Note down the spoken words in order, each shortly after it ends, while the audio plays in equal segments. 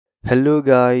Hello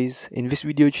guys, in this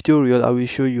video tutorial I will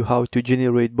show you how to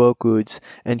generate barcodes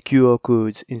and QR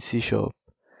codes in C Sharp.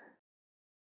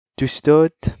 To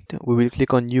start, we will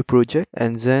click on new project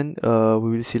and then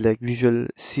we will select Visual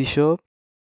C Sharp,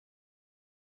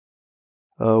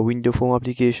 window form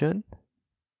application,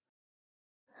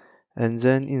 and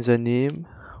then in the name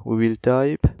we will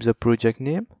type the project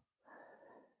name.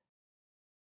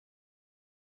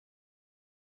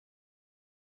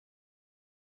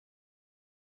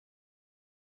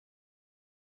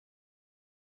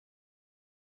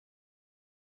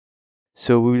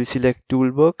 So we will select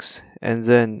toolbox and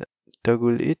then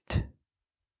toggle it.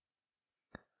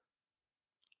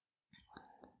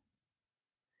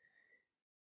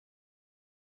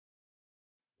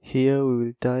 Here we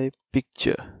will type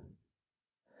picture.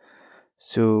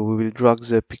 So we will drag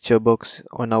the picture box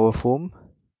on our form.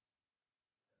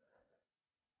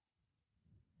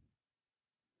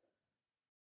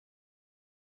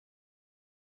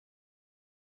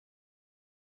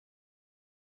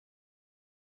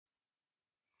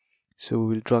 So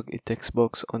we will drag a text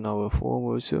box on our form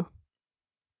also.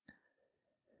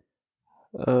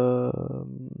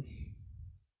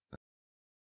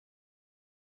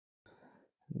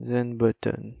 Then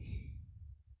button.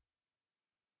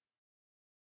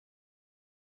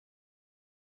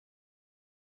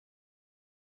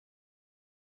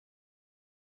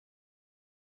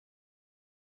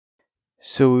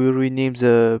 So we will rename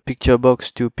the picture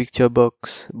box to picture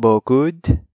box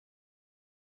barcode,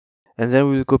 and then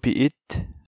we will copy it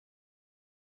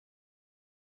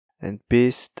and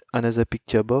paste another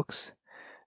picture box,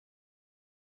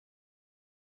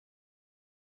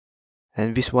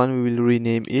 and this one we will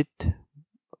rename it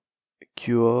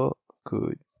QR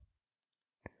code.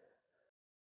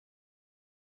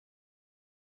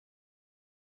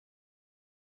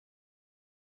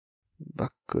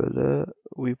 Back color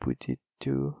we put it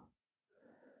to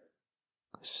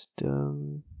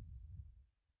custom.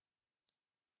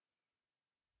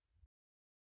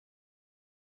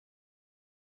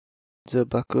 The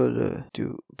back color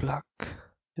to black.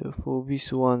 So for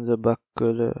this one the back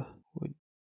color would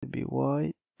be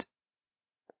white,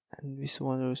 and this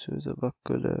one also the back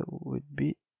color would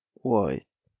be white.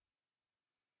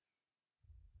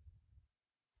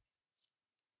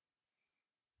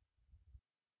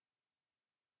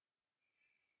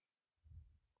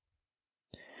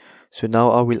 So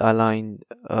now I will align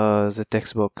the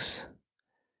text box.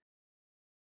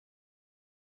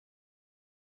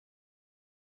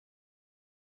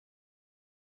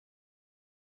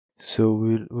 So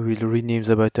we will rename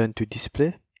the button to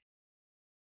display.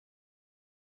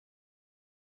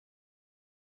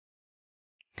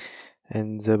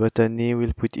 And the button name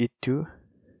we'll put it to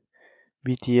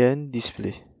btn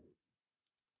display.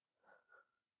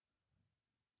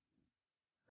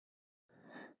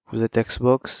 For the text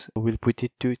box, we'll put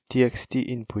it to txt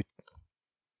input.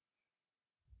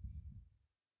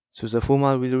 So the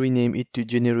format will rename it to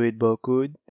generate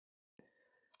barcode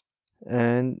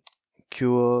and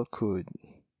QR code.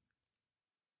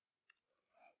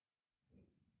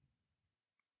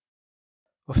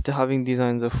 After having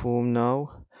designed the form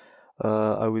now,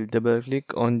 I will double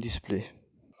click on display.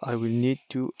 I will need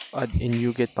to add a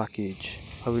NuGet package.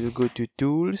 I will go to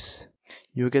tools,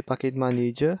 NuGet package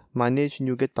manager, manage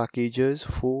NuGet packages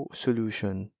for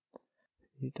solution.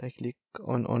 I click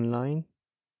on online.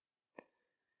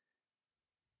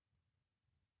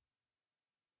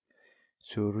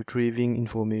 So retrieving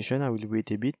information, I will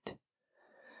wait a bit.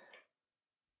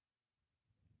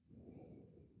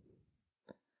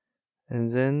 And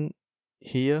then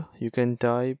here you can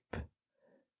type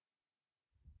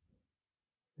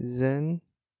then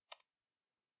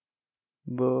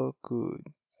barcode.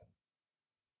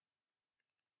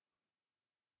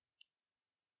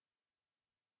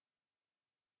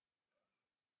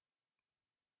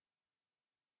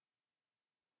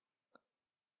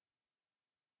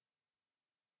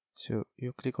 So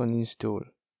you click on install.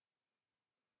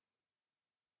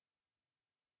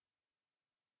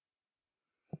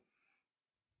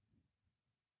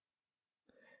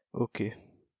 Okay.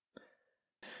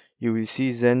 You will see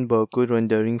Zen barcode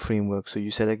rendering framework. So you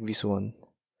select this one.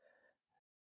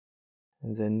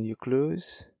 And then you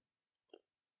close.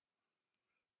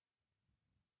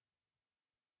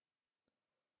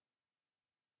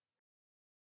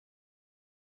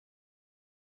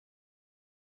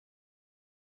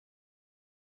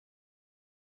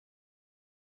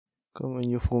 Come on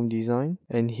your form design.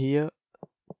 And here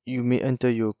you may enter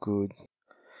your code.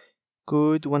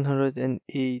 Code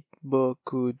 108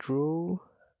 barcode row.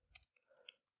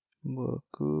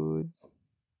 Barcode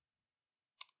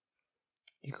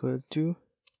equal to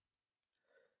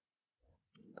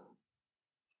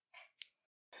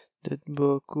dot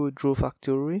barcode draw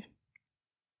factory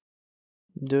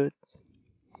dot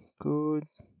code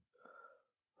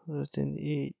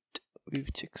 108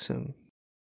 with checksum.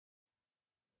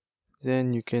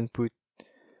 Then you can put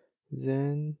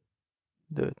then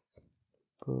dot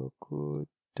barcode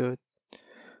dot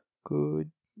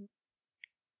code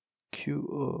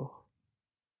QR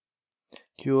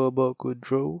barcode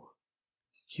draw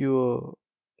QR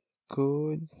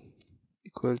code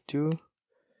equal to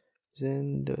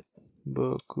then dot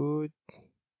barcode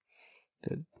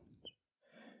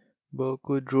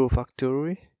draw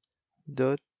factory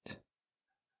dot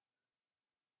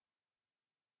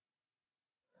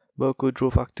barcode draw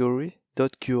factory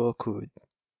dot QR code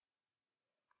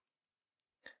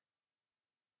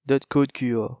dot code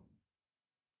QR.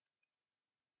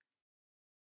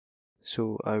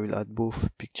 So I will add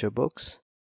both picture box.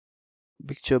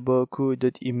 Picture barcode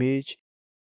dot image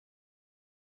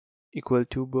equal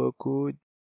to barcode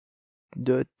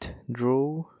dot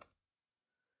draw,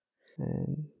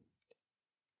 and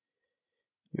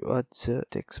you add the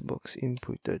text box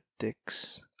input dot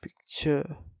text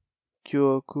picture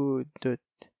QR code dot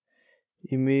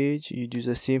image. You do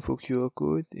the same for QR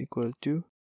code equal to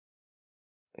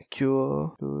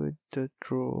QR code dot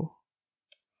draw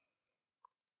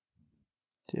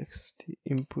text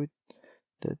input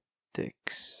dot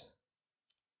text.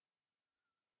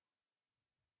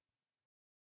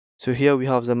 So here we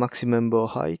have the maximum bar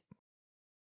height.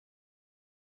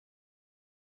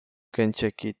 You can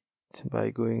check it by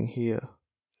going here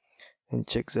and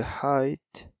check the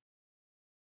height.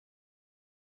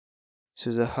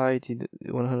 So the height is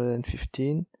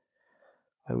 115.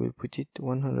 I will put it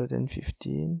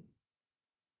 115,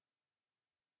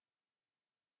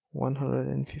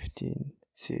 115,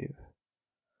 save,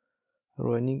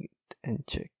 running it and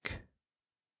check.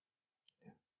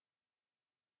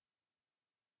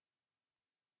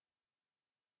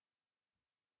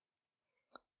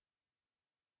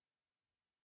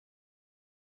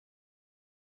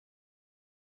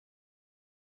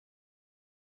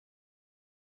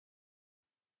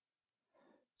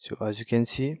 So as you can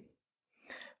see,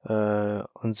 on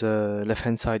the left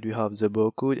hand side we have the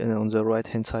barcode, and on the right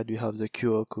hand side we have the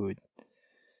QR code.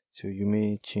 So you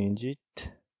may change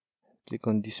it. Click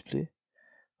on display.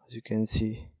 As you can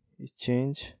see, it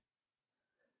changed.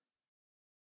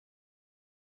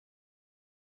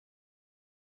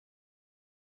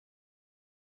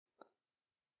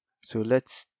 So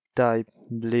let's type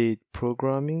blade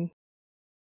programming.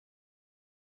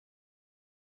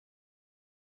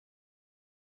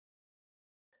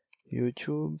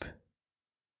 YouTube.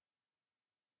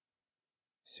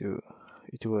 So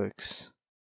it works.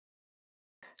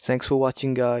 Thanks for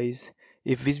watching, guys.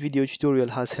 If this video tutorial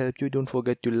has helped you, don't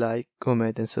forget to like,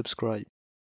 comment and subscribe.